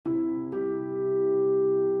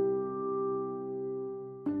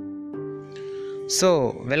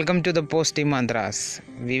So, welcome to the Positive Mantras.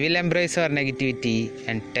 We will embrace our negativity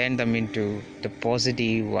and turn them into the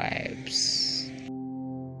positive vibes.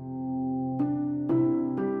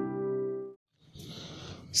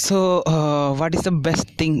 So, what is the best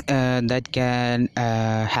thing that can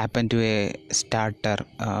happen to a starter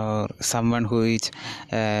or someone who is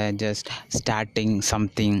just starting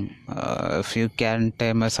something? If you can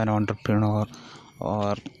term as an entrepreneur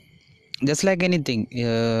or just like anything,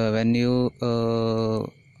 when you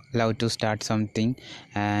love to start something,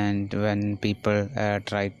 and when people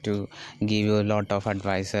try to give you a lot of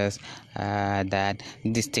advices that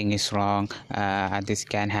this thing is wrong, this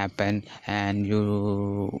can happen and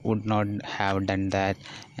you would not have done that,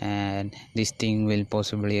 and this thing will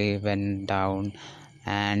possibly went down,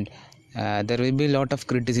 and there will be a lot of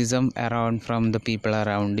criticism around from the people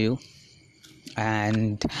around you,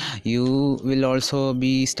 and you will also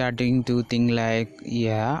be starting to think like,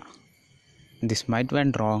 yeah, this might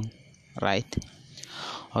went wrong, right?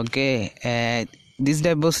 Okay. This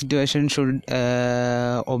type of situation should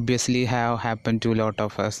obviously have happened to a lot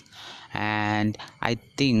of us, and I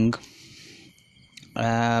think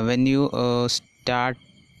when you start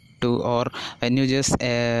to, or when you just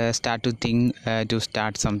start to think to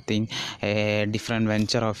start something, a different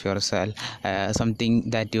venture of yourself, something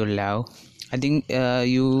that you love, I think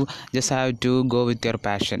you just have to go with your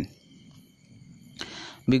passion,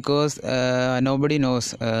 because nobody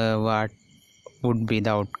knows what would be the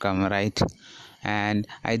outcome, right? And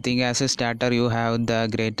I think as a starter you have the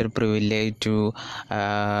greater privilege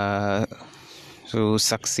uh, to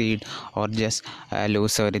succeed or just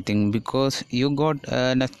lose everything, because you got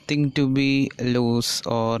nothing to be lose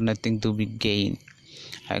or nothing to be gain,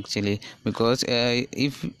 actually, because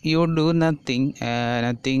if you do nothing,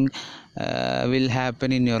 nothing will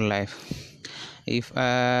happen in your life. If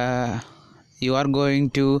you are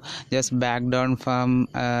going to just back down from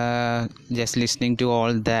just listening to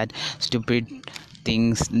all that stupid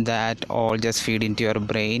things that all just feed into your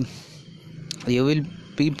brain, you will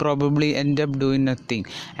be probably end up doing nothing,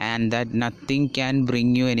 and that nothing can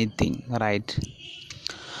bring you anything, right?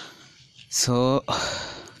 So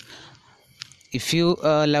if you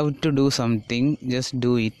love to do something, just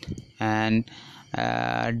do it, and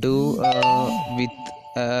do with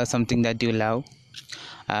something that you love.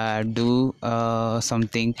 Do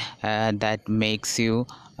something that makes you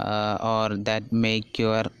or that make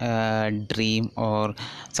your dream, or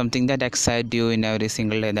something that excites you in every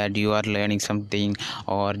single day, that you are learning something,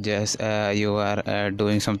 or just you are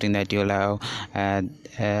doing something that you love,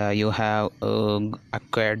 you have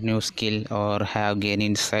acquired new skill or have gained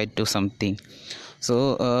insight to something.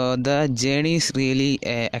 So the journey is really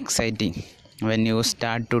exciting when you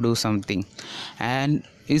start to do something, and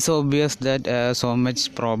it's obvious that so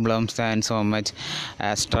much problems and so much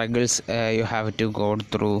struggles you have to go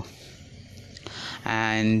through,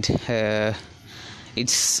 and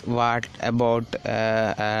it's what about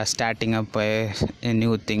starting up a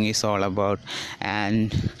new thing is all about.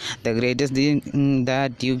 And the greatest thing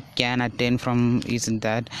that you can attain from is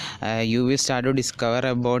that you will start to discover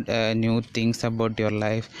about new things about your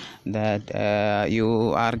life, that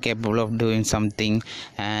you are capable of doing something,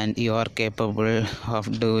 and you are capable of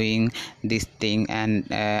doing this thing, and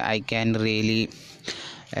I can really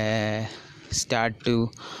start to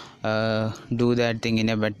do that thing in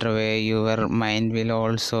a better way. Your mind will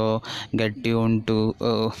also get tuned to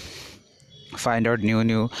find out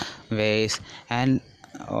new ways, and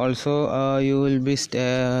also you will be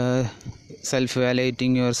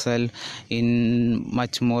self-evaluating yourself in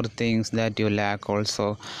much more things that you lack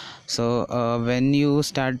also. So when you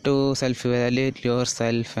start to self-evaluate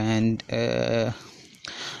yourself, and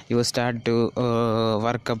you start to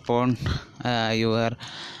work upon your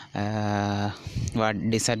what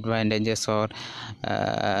disadvantages, or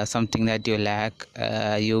something that you lack,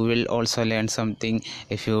 you will also learn something.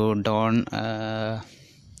 If you don't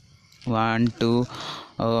want to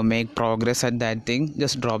make progress at that thing,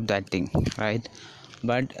 just drop that thing, right?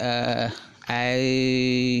 But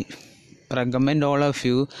I recommend all of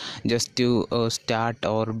you just to start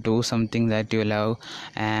or do something that you love,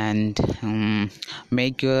 and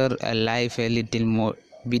make your life a little more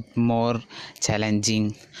bit more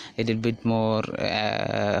challenging, a little bit more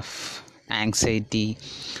anxiety.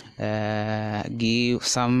 Give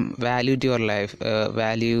some value to your life,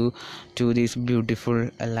 value to this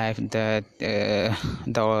beautiful life that the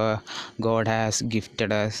God has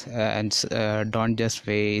gifted us, and don't just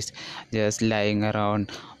waste just lying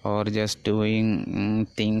around or just doing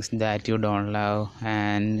things that you don't love.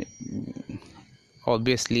 And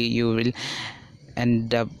obviously you will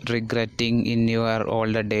end up regretting in your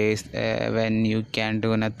older days when you can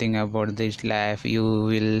do nothing about this life. You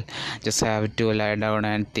will just have to lie down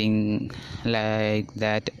and think like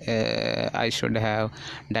that, I should have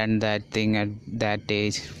done that thing at that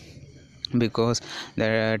age, because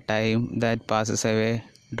the time that passes away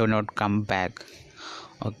do not come back.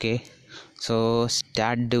 Okay, so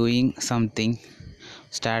start doing something,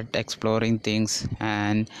 start exploring things,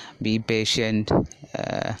 and be patient,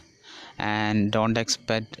 and don't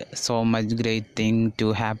expect so much great thing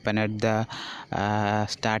to happen at the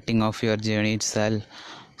starting of your journey itself.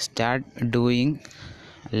 Start doing,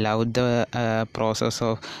 love the process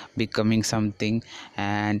of becoming something,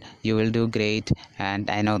 and you will do great, and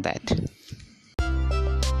I know that.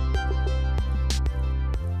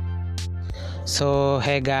 So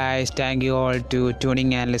hey guys, thank you all to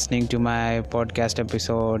tuning and listening to my podcast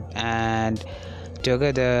episode, and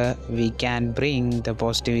together we can bring the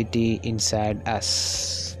positivity inside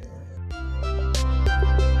us.